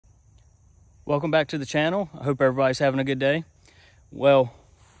Welcome back to the channel. I hope everybody's having a good day. Well,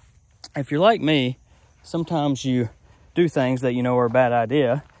 if you're like me, sometimes you do things that you know are a bad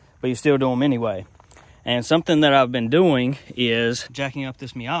idea, but you still do them anyway. And something that I've been doing is jacking up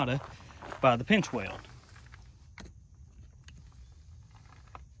this Miata by the pinch weld.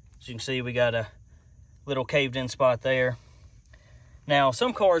 As you can see, we got a little caved in spot there. Now,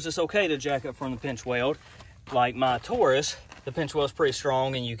 some cars it's okay to jack up from the pinch weld. Like my Taurus, the pinch weld's pretty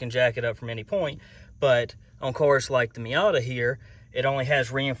strong and you can jack it up from any point. But on cars like the Miata here, it only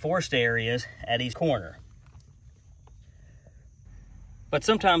has reinforced areas at each corner. But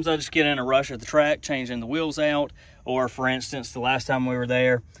sometimes I just get in a rush at the track, changing the wheels out. Or for instance, the last time we were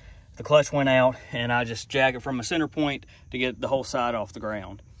there, the clutch went out and I just jack it from a center point to get the whole side off the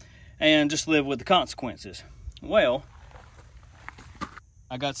ground. And just live with the consequences. Well,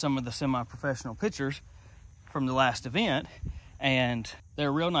 I got some of the semi-professional pictures from the last event, and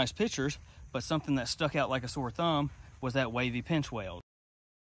they're real nice pictures, but something that stuck out like a sore thumb was that wavy pinch weld.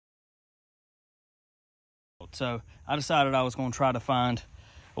 So I decided I was going to try to find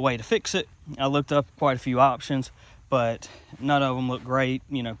a way to fix it. I looked up quite a few options, but none of them looked great.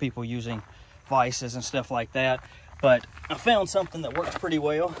 You know, people using vices and stuff like that. But I found something that works pretty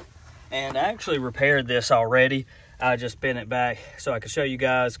well, and I actually repaired this already. I just bent it back so I could show you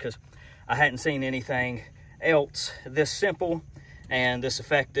guys, because I hadn't seen anything else this simple and this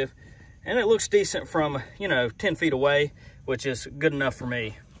effective. And it looks decent from, 10 feet away, which is good enough for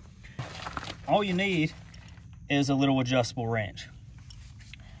me. All you need is a little adjustable wrench.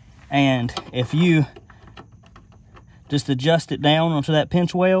 And if you just adjust it down onto that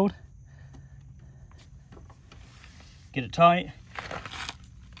pinch weld, get it tight,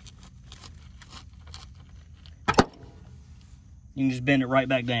 you can just bend it right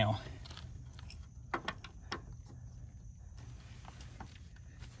back down.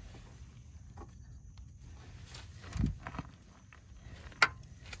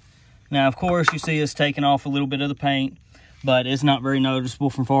 Now, of course, you see it's taking off a little bit of the paint, but it's not very noticeable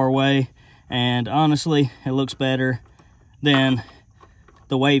from far away. And honestly, it looks better than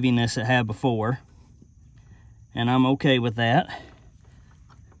the waviness it had before. And I'm okay with that.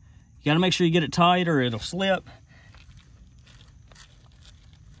 You gotta make sure you get it tight or it'll slip.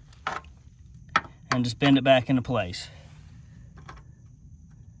 And just bend it back into place.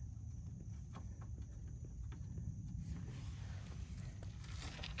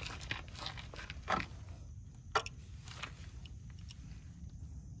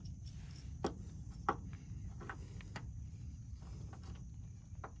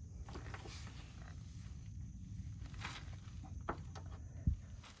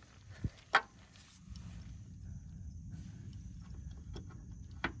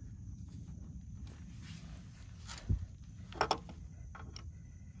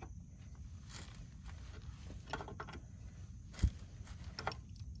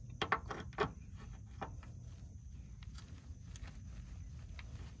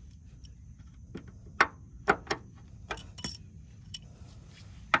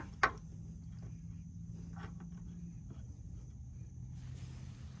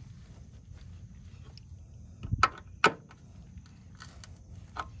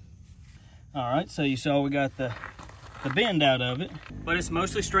 All right, so you saw we got the bend out of it, but it's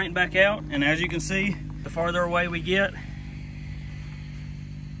mostly straightened back out. And as you can see, the farther away we get,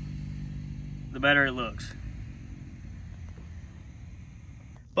 the better it looks.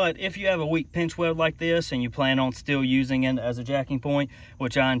 But if you have a weak pinch weld like this and you plan on still using it as a jacking point,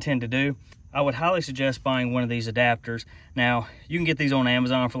 which I intend to do, I would highly suggest buying one of these adapters. Now, you can get these on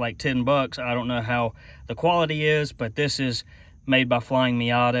Amazon for like 10 bucks. I don't know how the quality is, but this is made by Flying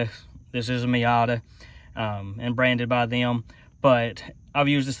Miata. This is a Miata and branded by them. But I've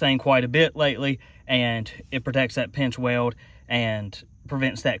used this thing quite a bit lately, and it protects that pinch weld and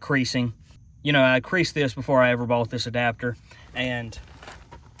prevents that creasing. You know, I creased this before I ever bought this adapter, and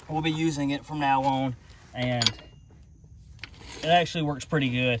we'll be using it from now on, and it actually works pretty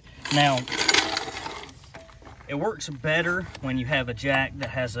good. Now, it works better when you have a jack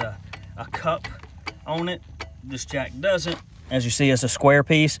that has a cup on it. This jack doesn't. As you see, it's a square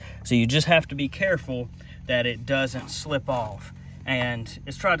piece, so you just have to be careful that it doesn't slip off. And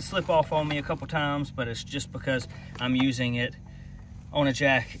it's tried to slip off on me a couple times, but it's just because I'm using it on a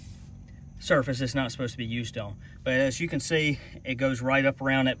jack surface it's not supposed to be used on. But as you can see, it goes right up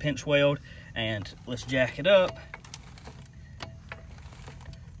around that pinch weld, and let's jack it up.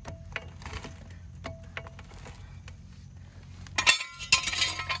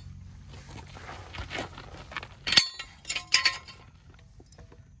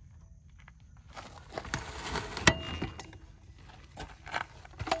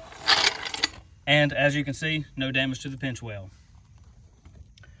 And as you can see, no damage to the pinch weld.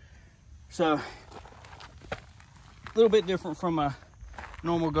 So, a little bit different from my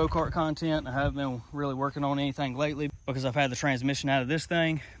normal go-kart content. I haven't been really working on anything lately because I've had the transmission out of this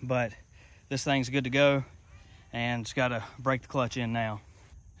thing, but this thing's good to go and just gotta break the clutch in now.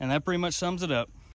 And that pretty much sums it up.